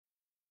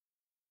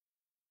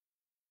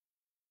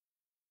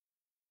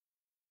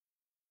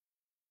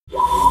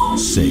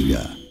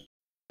Sega.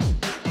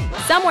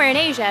 Somewhere in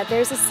Asia,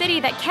 there's a city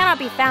that cannot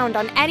be found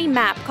on any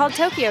map called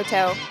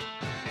Tokyo-to.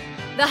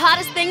 The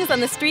hottest things on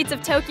the streets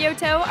of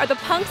Tokyo-to are the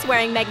punks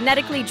wearing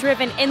magnetically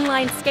driven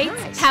inline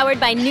skates powered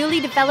by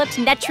newly developed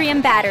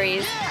Netrium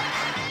batteries.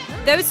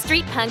 Those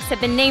street punks have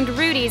been named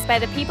Rudies by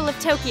the people of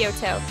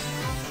Tokyo-to.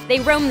 They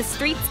roam the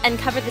streets and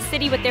cover the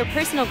city with their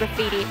personal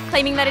graffiti,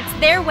 claiming that it's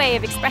their way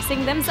of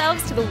expressing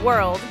themselves to the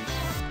world.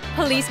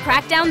 Police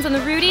crackdowns on the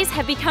Rudies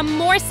have become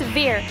more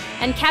severe,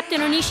 and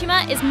Captain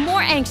Onishima is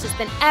more anxious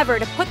than ever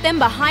to put them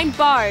behind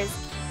bars.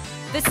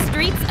 The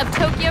streets of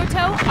Tokyo-to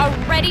are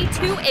ready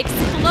to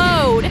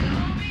explode!